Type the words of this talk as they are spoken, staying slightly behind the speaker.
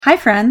Hi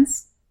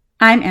friends,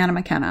 I'm Anna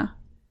McKenna.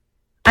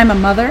 I'm a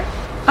mother,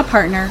 a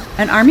partner,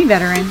 an Army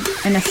veteran,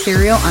 and a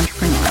serial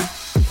entrepreneur.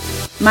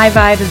 My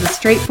vibe is a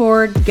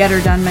straightforward,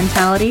 get-her-done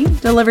mentality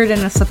delivered in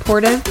a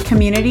supportive,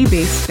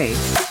 community-based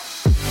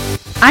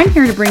space. I'm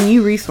here to bring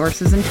you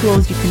resources and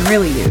tools you can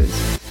really use,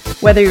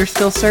 whether you're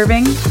still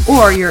serving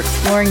or you're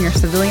exploring your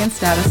civilian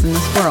status in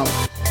this world.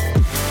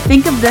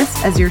 Think of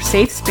this as your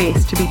safe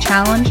space to be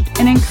challenged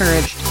and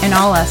encouraged in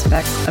all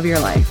aspects of your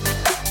life.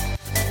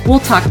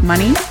 We'll talk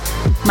money,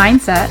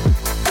 mindset,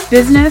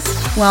 business,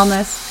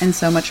 wellness, and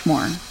so much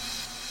more.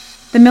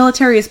 The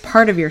military is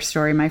part of your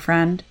story, my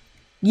friend.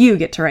 You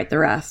get to write the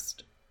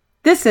rest.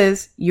 This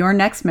is Your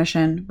Next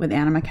Mission with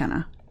Anna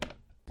McKenna.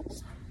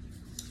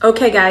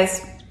 Okay,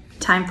 guys,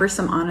 time for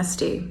some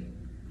honesty.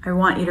 I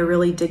want you to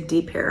really dig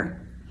deep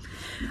here.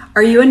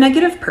 Are you a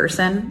negative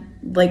person?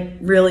 Like,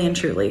 really and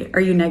truly,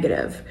 are you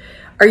negative?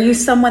 Are you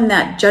someone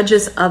that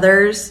judges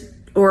others?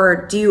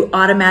 Or do you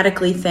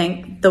automatically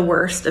think the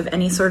worst of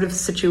any sort of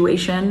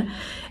situation?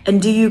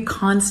 And do you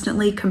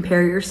constantly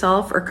compare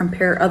yourself or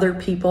compare other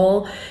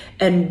people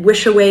and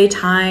wish away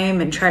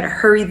time and try to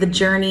hurry the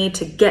journey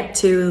to get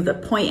to the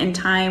point in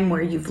time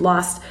where you've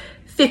lost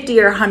 50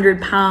 or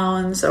 100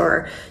 pounds,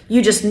 or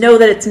you just know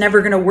that it's never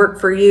going to work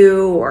for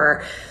you,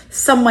 or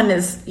someone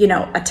is,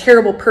 a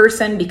terrible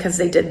person because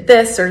they did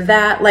this or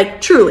that?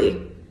 Like,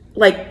 truly,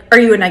 are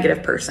you a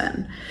negative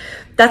person?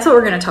 That's what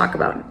we're going to talk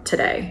about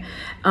today.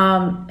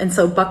 And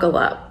so buckle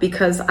up,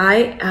 because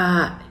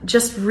I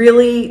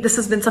this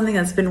has been something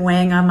that's been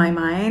weighing on my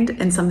mind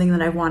and something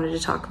that I wanted to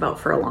talk about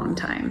for a long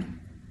time.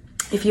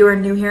 If you are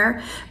new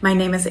here, my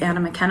name is Anna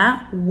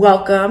McKenna.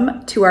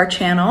 Welcome to our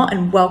channel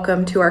and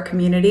welcome to our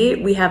community.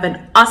 We have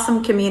an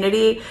awesome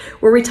community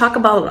where we talk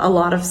about a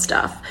lot of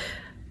stuff.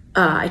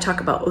 I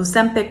talk about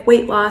Ozempic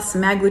weight loss,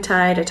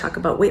 semaglutide. I talk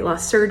about weight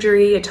loss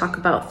surgery. I talk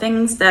about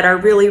things that are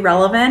really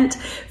relevant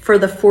for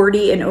the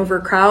 40 and over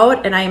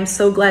crowd. And I am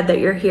so glad that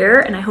you're here,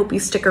 and I hope you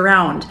stick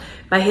around.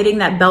 By hitting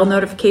that bell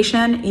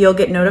notification, you'll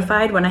get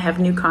notified when I have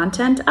new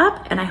content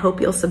up, and I hope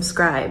you'll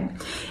subscribe.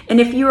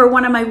 And if you are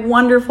one of my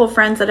wonderful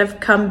friends that have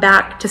come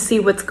back to see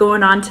what's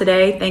going on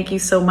today, thank you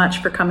so much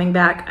for coming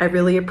back. I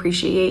really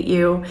appreciate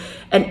you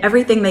and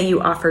everything that you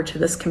offer to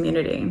this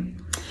community.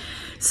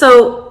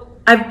 So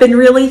I've been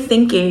really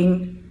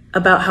thinking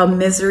about how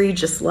misery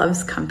just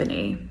loves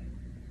company,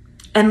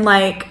 and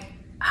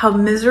how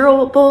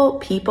miserable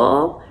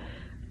people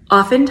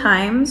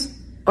oftentimes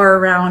are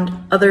around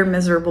other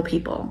miserable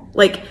people.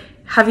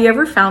 Have you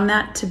ever found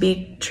that to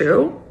be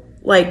true?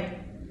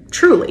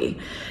 Truly.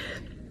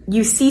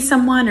 You see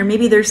someone, or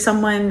maybe there's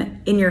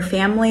someone in your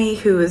family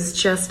who is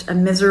just a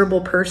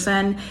miserable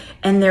person,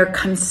 and they're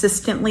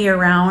consistently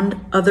around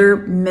other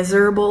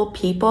miserable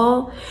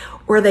people,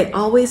 or they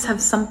always have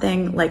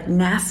something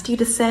nasty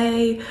to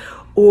say,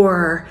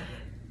 or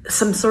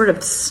some sort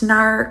of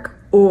snark,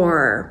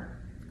 or,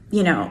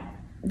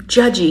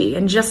 judgy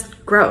and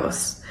just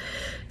gross.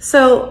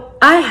 So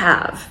I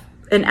have,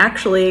 and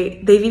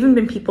actually they've even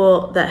been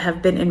people that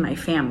have been in my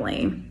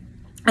family.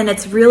 And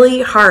it's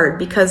really hard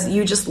because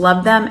you just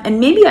love them.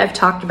 And maybe I've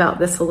talked about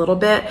this a little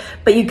bit,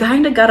 but you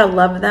kind of got to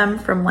love them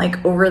from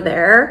over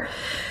there.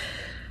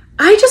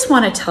 I just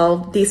want to tell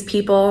these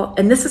people,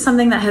 and this is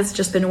something that has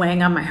just been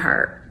weighing on my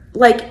heart,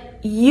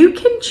 you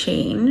can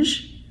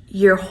change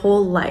your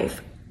whole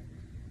life,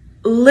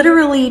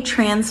 literally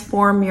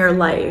transform your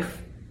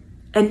life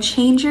and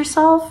change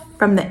yourself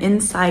from the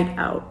inside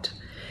out.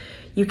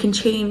 You can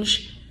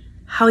change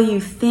how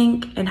you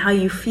think and how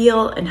you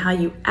feel and how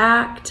you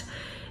act.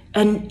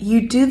 And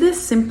you do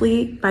this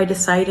simply by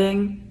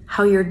deciding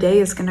how your day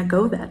is going to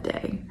go that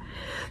day.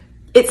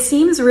 It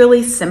seems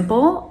really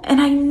simple,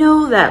 and I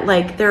know that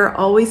there are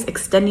always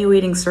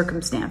extenuating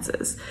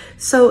circumstances.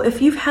 So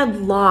if you've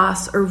had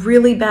loss or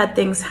really bad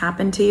things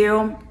happen to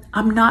you,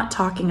 I'm not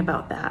talking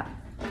about that.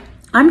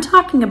 I'm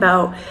talking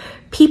about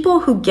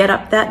people who get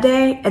up that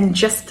day and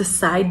just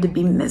decide to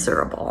be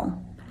miserable.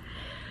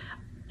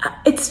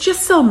 It's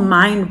just so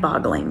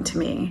mind-boggling to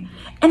me.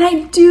 And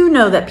I do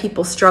know that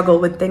people struggle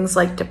with things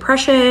like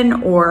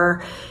depression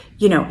or,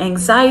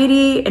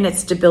 anxiety, and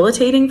it's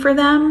debilitating for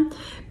them.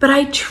 But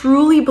I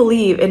truly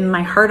believe in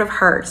my heart of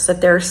hearts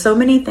that there are so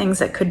many things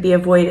that could be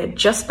avoided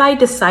just by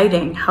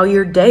deciding how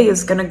your day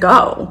is going to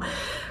go.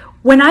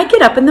 When I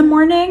get up in the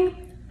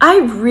morning, I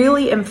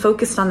really am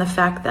focused on the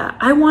fact that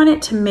I want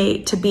it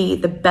to be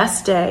the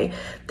best day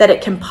that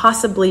it can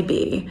possibly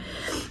be.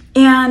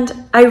 And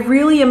I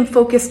really am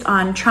focused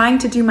on trying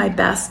to do my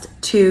best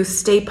to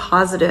stay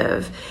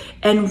positive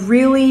and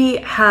really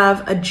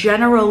have a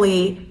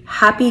generally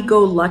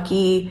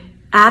happy-go-lucky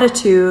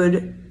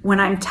attitude when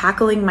I'm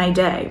tackling my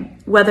day,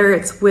 whether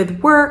it's with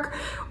work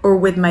or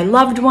with my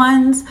loved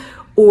ones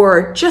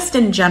or just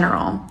in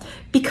general,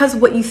 because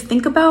what you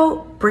think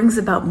about brings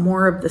about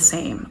more of the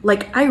same.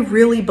 I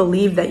really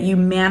believe that you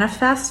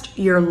manifest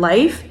your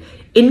life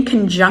in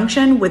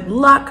conjunction with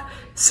luck,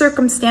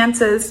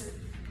 circumstances,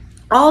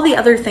 all the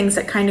other things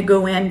that kind of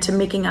go into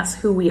making us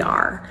who we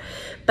are.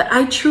 But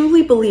I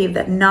truly believe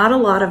that not a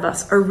lot of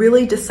us are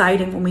really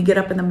deciding when we get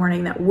up in the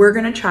morning that we're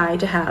going to try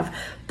to have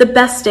the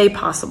best day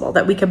possible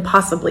that we can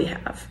possibly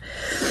have.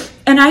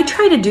 And I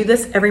try to do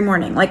this every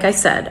morning. Like I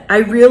said, I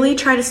really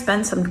try to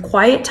spend some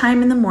quiet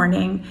time in the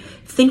morning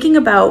thinking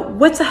about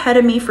what's ahead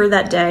of me for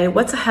that day,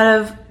 what's ahead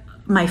of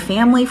my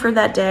family for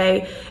that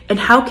day, and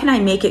how can I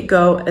make it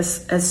go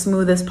as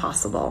smooth as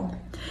possible.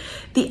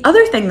 The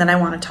other thing that I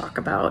want to talk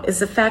about is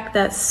the fact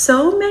that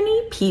so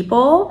many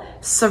people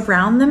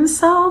surround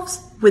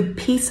themselves with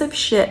piece of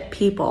shit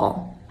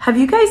people. Have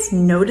you guys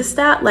noticed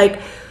that?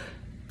 Like,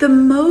 the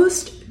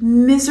most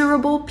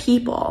miserable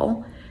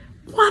people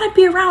want to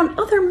be around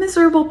other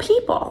miserable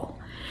people.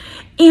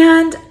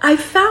 And I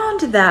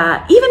found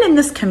that even in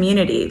this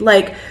community,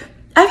 like,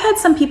 I've had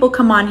some people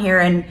come on here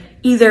and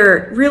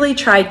either really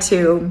try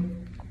to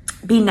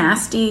be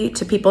nasty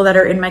to people that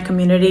are in my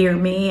community or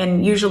me,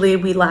 and usually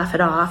we laugh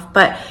it off,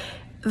 but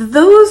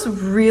those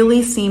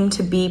really seem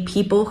to be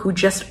people who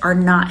just are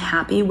not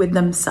happy with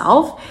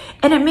themselves,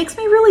 and it makes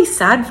me really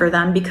sad for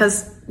them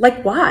because,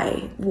 like,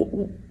 why?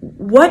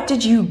 What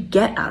did you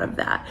get out of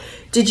that?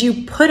 Did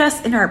you put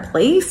us in our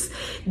place?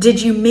 Did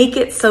you make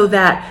it so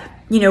that,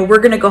 you know, we're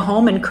going to go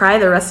home and cry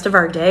the rest of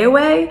our day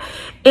away?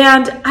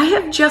 And I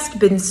have just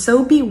been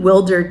so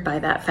bewildered by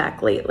that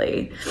fact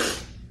lately.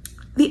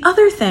 The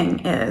other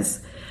thing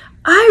is,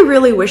 I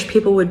really wish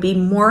people would be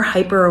more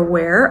hyper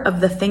aware of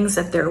the things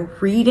that they're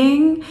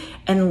reading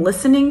and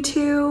listening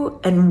to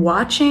and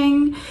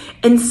watching.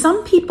 And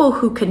some people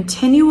who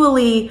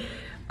continually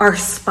are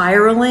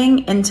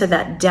spiraling into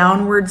that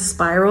downward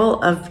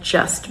spiral of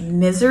just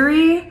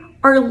misery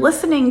are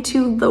listening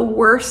to the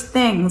worst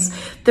things.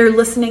 They're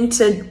listening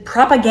to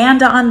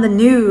propaganda on the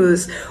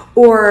news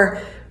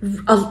or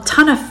a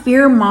ton of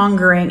fear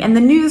mongering. And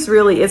the news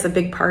really is a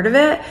big part of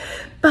it.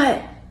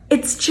 But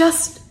it's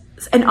just,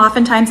 and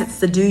oftentimes it's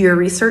the do your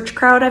research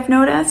crowd, I've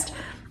noticed.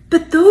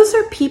 But those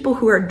are people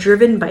who are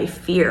driven by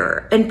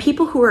fear and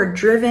people who are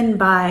driven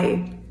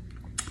by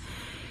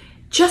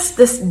just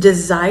this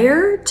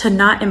desire to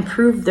not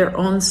improve their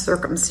own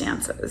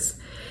circumstances.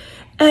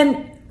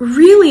 And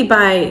really,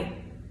 by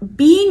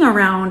being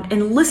around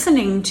and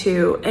listening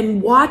to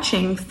and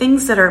watching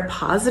things that are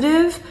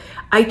positive,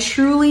 I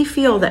truly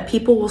feel that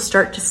people will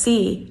start to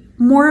see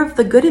more of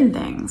the good in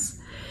things.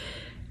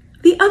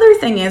 The other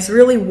thing is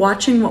really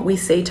watching what we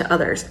say to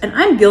others. And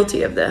I'm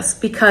guilty of this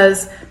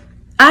because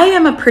I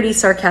am a pretty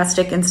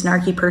sarcastic and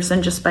snarky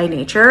person just by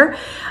nature.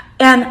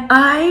 And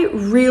I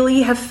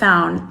really have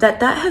found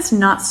that that has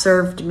not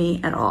served me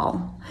at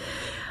all.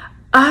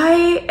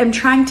 I am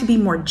trying to be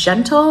more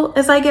gentle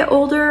as I get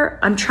older.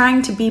 I'm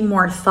trying to be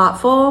more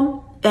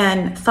thoughtful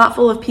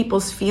of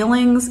people's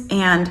feelings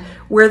and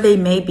where they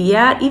may be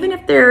at, even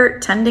if they're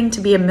tending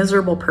to be a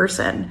miserable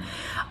person.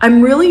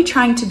 I'm really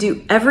trying to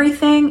do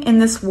everything in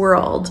this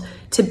world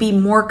to be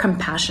more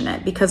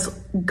compassionate because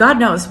God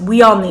knows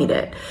we all need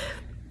it.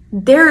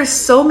 There are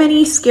so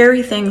many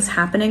scary things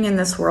happening in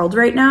this world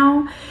right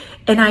now.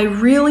 And I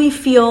really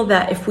feel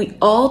that if we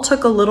all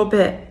took a little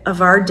bit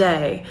of our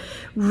day,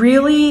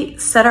 really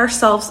set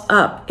ourselves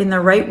up in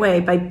the right way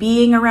by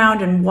being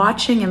around and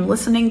watching and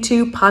listening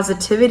to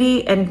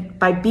positivity and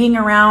by being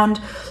around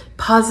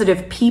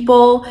positive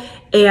people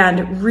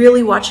and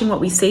really watching what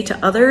we say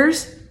to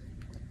others,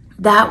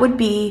 that would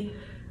be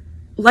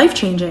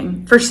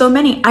life-changing for so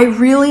many. I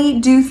really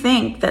do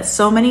think that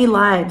so many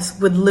lives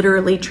would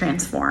literally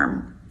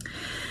transform.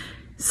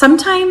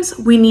 Sometimes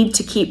we need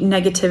to keep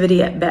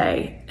negativity at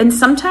bay, and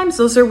sometimes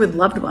those are with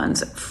loved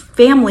ones,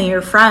 family or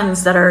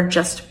friends that are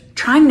just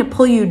trying to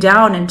pull you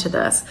down into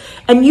this.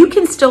 And you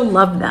can still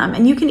love them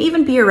and you can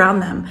even be around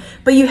them,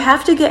 but you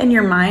have to get in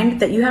your mind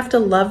that you have to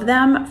love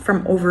them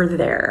from over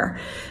there.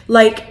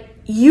 Like,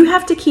 you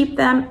have to keep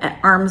them at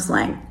arm's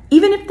length,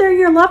 even if they're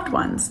your loved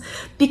ones,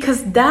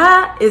 because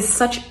that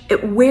is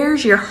it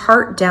wears your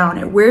heart down,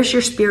 it wears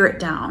your spirit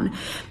down.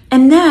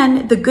 And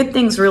then the good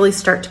things really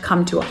start to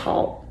come to a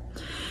halt.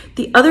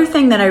 The other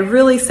thing that I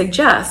really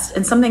suggest,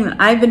 and something that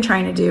I've been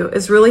trying to do,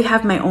 is really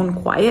have my own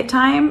quiet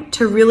time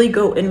to really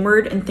go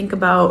inward and think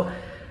about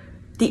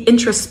the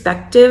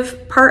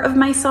introspective part of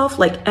myself.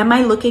 Like, am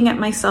I looking at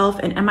myself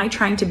and am I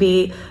trying to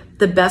be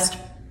the best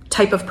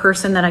type of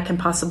person that I can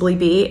possibly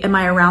be? Am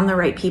I around the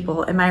right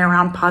people? Am I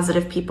around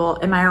positive people?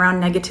 Am I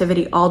around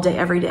negativity all day,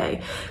 every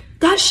day?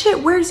 That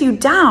shit wears you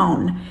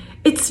down.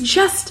 It's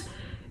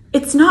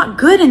not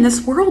good in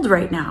this world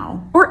right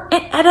now or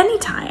at any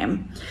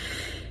time.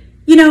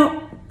 You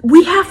know,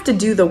 we have to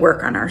do the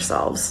work on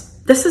ourselves.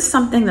 This is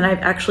something that I've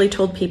actually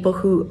told people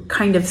who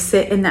kind of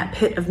sit in that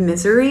pit of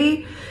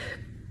misery.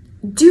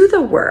 Do the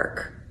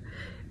work.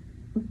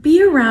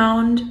 Be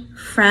around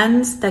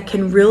friends that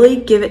can really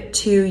give it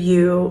to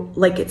you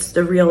like it's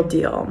the real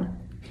deal.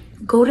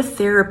 Go to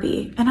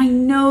therapy. And I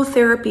know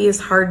therapy is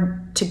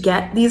hard to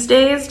get these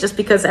days just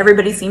because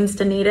everybody seems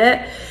to need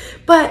it.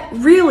 But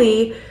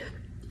really,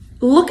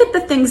 look at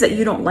the things that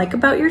you don't like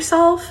about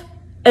yourself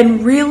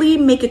and really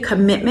make a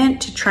commitment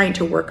to trying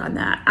to work on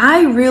that.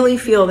 I really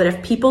feel that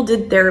if people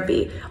did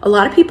therapy, a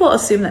lot of people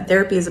assume that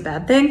therapy is a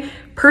bad thing.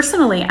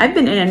 personally, I've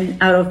been in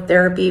and out of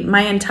therapy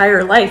my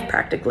entire life,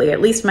 practically,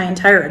 at least my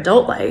entire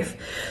adult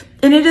life.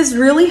 And it has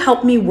really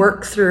helped me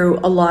work through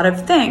a lot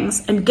of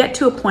things and get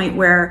to a point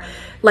where,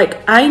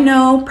 like, I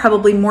know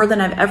probably more than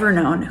I've ever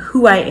known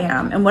who I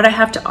am and what I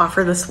have to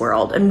offer this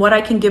world and what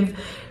I can give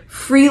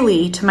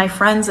freely to my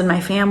friends and my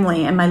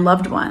family and my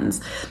loved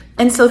ones.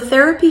 And so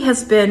therapy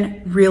has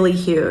been really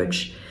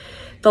huge.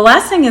 The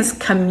last thing is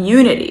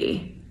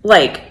community.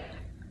 Like,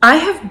 I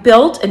have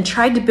built and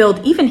tried to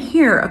build, even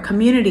here, a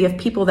community of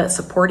people that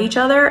support each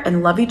other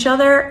and love each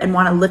other and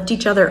want to lift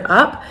each other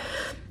up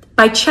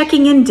by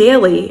checking in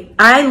daily.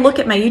 I look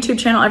at my YouTube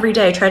channel every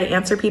day. I try to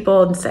answer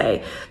people and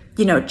say,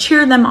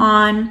 cheer them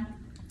on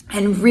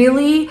and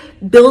really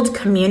build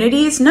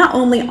communities, not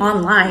only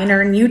online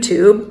or in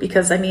YouTube,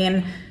 because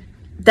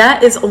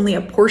that is only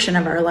a portion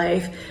of our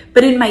life,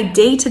 but in my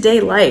day-to-day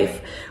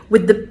life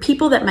with the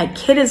people that my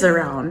kid is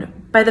around,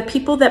 by the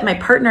people that my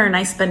partner and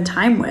I spend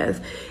time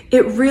with.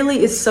 It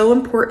really is so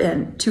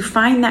important to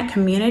find that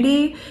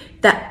community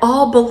that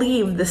all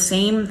believe the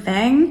same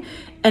thing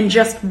and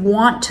just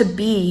want to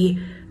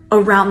be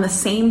around the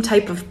same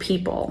type of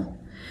people.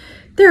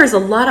 There is a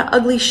lot of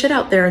ugly shit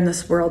out there in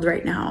this world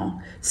right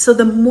now. So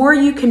the more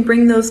you can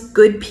bring those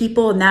good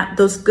people and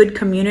those good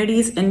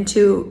communities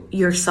into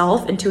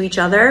yourself, into each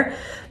other,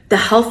 the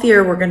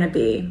healthier we're going to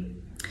be.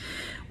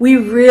 We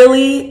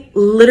really,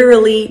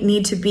 literally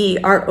need to be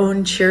our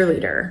own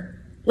cheerleader.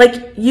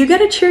 Like, you got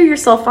to cheer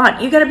yourself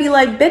on. You got to be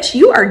like, bitch,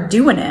 you are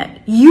doing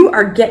it. You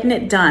are getting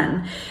it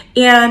done.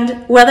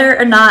 And whether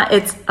or not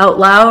it's out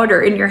loud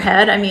or in your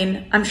head,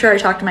 I'm sure I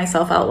talk to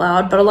myself out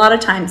loud, but a lot of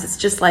times it's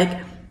just like,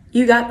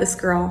 you got this,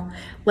 girl.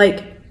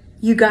 Like,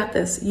 you got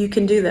this. You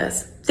can do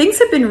this. Things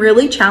have been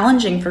really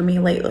challenging for me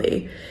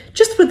lately,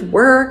 just with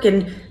work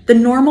and the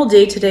normal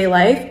day-to-day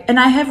life. And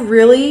I have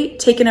really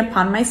taken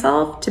upon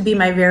myself to be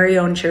my very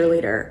own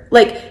cheerleader.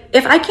 Like,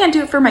 if I can't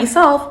do it for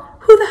myself,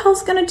 who the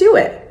hell's going to do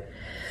it?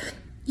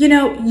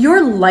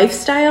 Your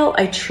lifestyle,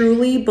 I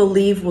truly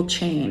believe, will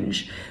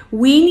change.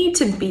 We need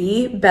to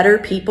be better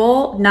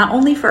people, not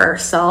only for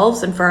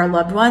ourselves and for our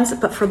loved ones,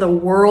 but for the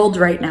world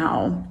right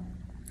now.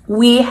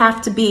 We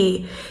have to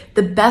be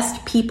the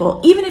best people,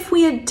 even if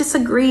we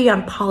disagree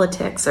on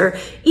politics or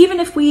even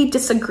if we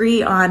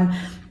disagree on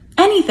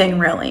anything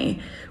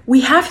really.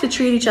 We have to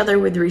treat each other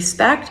with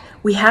respect.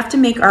 We have to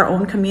make our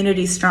own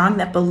community strong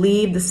that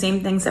believe the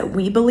same things that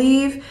we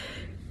believe,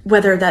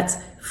 whether that's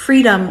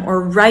freedom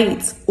or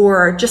rights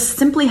or just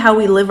simply how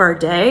we live our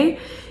day.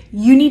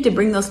 You need to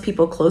bring those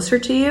people closer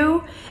to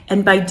you.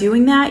 And by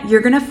doing that,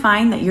 you're going to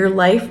find that your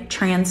life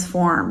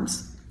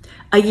transforms.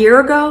 A year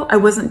ago, I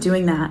wasn't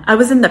doing that. I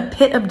was in the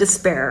pit of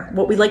despair,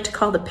 what we like to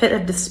call the pit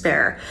of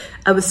despair.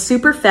 I was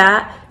super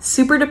fat,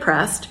 super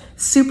depressed,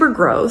 super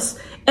gross.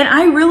 And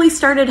I really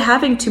started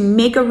having to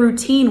make a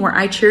routine where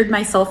I cheered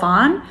myself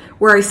on,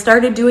 where I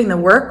started doing the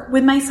work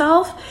with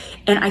myself,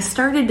 and I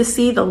started to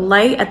see the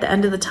light at the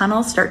end of the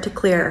tunnel start to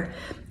clear.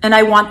 And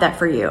I want that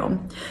for you.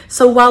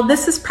 So while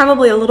this is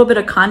probably a little bit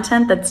of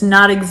content that's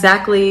not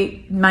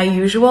exactly my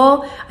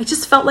usual, I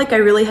just felt like I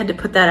really had to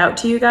put that out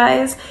to you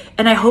guys.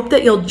 And I hope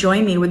that you'll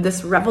join me with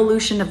this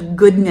revolution of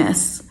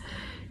goodness.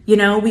 We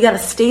got to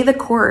stay the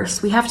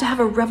course. We have to have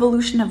a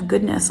revolution of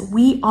goodness.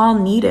 We all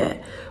need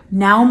it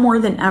now more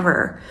than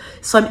ever.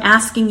 So I'm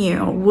asking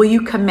you, will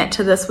you commit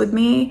to this with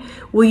me?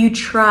 Will you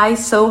try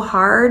so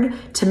hard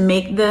to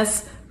make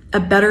this a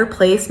better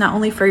place, not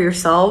only for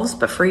yourselves,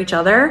 but for each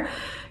other?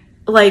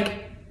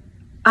 Like,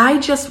 I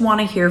just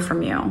want to hear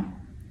from you.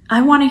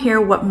 I want to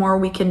hear what more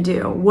we can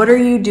do. What are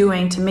you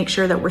doing to make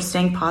sure that we're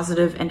staying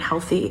positive and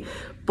healthy,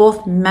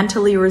 both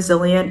mentally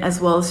resilient as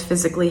well as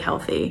physically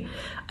healthy?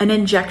 An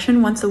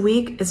injection once a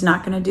week is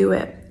not going to do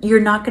it. You're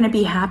not going to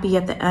be happy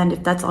at the end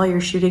if that's all you're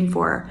shooting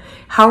for.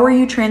 How are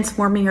you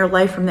transforming your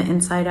life from the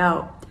inside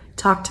out?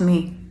 Talk to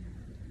me.